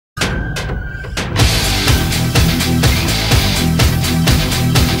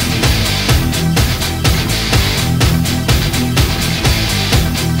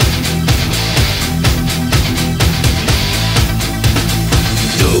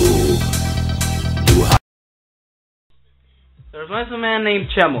once a man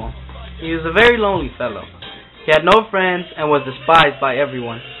named Chemo. He was a very lonely fellow. He had no friends and was despised by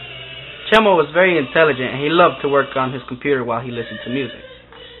everyone. Chemo was very intelligent and he loved to work on his computer while he listened to music.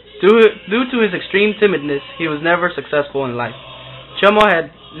 Due to his extreme timidness, he was never successful in life. Chemo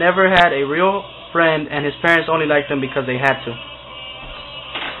had never had a real friend and his parents only liked him because they had to.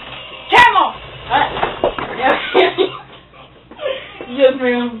 Chemo! Yes,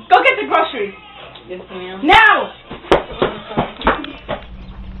 ma'am. Go get the groceries. Yes, ma'am. Now!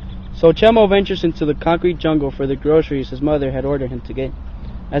 So Chemo ventures into the concrete jungle for the groceries his mother had ordered him to get.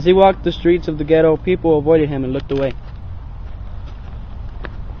 As he walked the streets of the ghetto, people avoided him and looked away.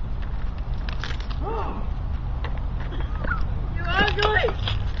 You ugly!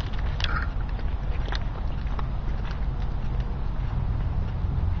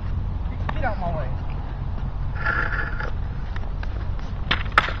 Get out my way.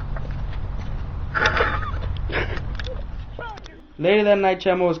 Later that night,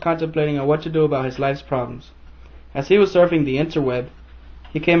 Chemo was contemplating on what to do about his life's problems. As he was surfing the interweb,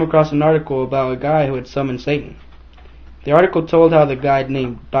 he came across an article about a guy who had summoned Satan. The article told how the guy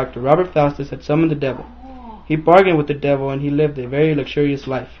named Dr. Robert Faustus had summoned the devil. He bargained with the devil and he lived a very luxurious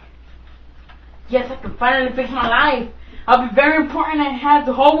life. Yes, I can finally fix my life. I'll be very important and have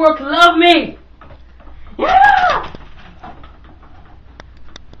the whole world to love me. Yeah!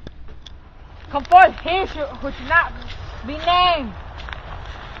 Come forth, he who should not be named.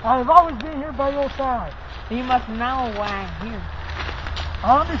 I have always been here by your side. You must know why I'm here.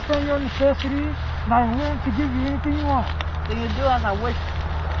 I understand your necessities, and I am willing to give you anything you want. So you do as I wish.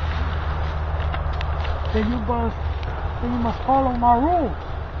 Then you must follow my rules.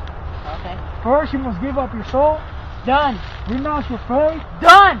 Okay. First, you must give up your soul, Done. renounce your faith,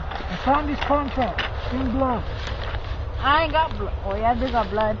 Done. and sign this contract in blood. I ain't got blood. Oh yeah, I do got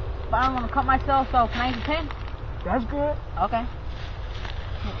blood. But I don't want to cut myself, so can I use a pen? That's good. Okay.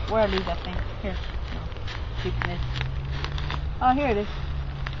 Where are these that thing? Here. No. Keep this. Oh, here it is.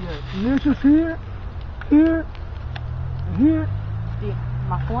 Yes. Initials here, here, and here. See,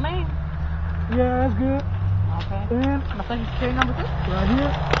 my full name? Yeah, that's good. Okay. And My social security number too? right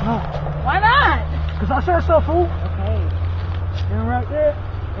here, no. Why not? Because I said so, fool. Okay. And right there,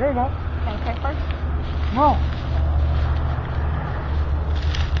 there you go. Can I check first? No.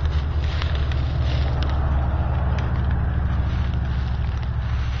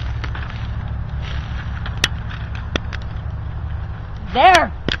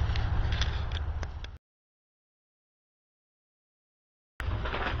 There!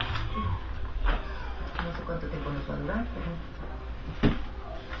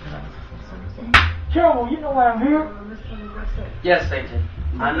 Chemo, you know why I'm here? Yes, Satan,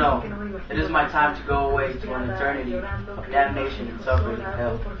 I know. It is my time to go away to an eternity of damnation and suffering in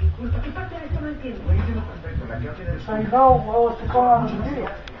hell. So you know what was to come out of the deal.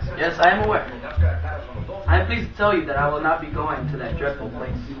 Yes, I am aware. I am pleased to tell you that I will not be going to that dreadful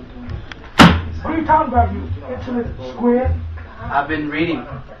place. What are you talking about, you insolent squid? I've been reading.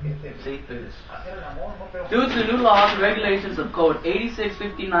 See through this. Due to new laws and regulations of Code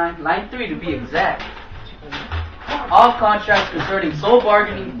 8659, Line 3 to be exact, all contracts concerning soul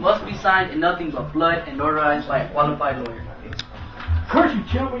bargaining must be signed in nothing but blood and notarized by a qualified lawyer. Curse you,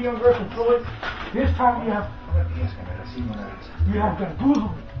 Chemo, young Earth employee. This time you have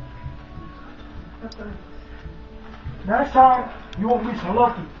bamboozled me. Next time, you won't be so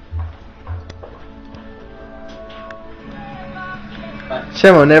lucky.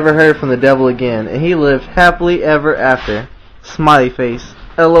 Chemo never heard from the devil again, and he lived happily ever after. Smiley face.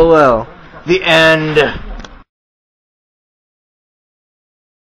 LOL. The end.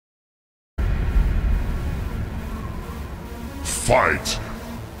 Fight.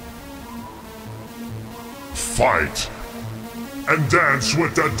 Fight. And dance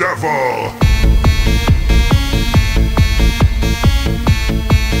with the devil.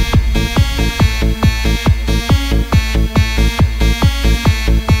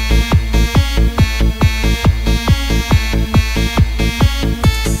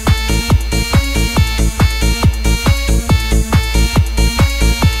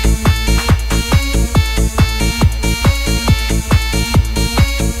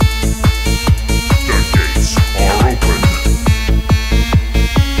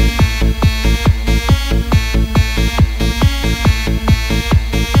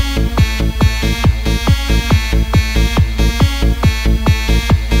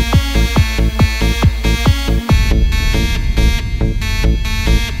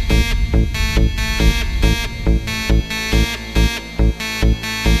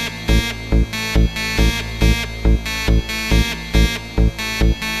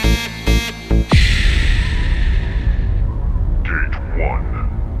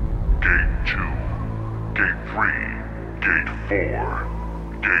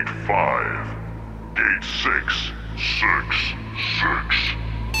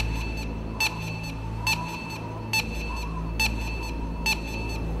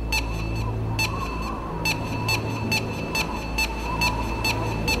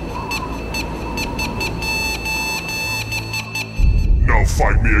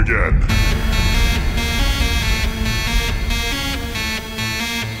 with me again.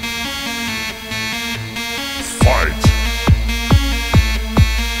 Fight.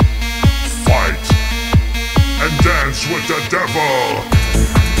 Fight. And dance with the devil.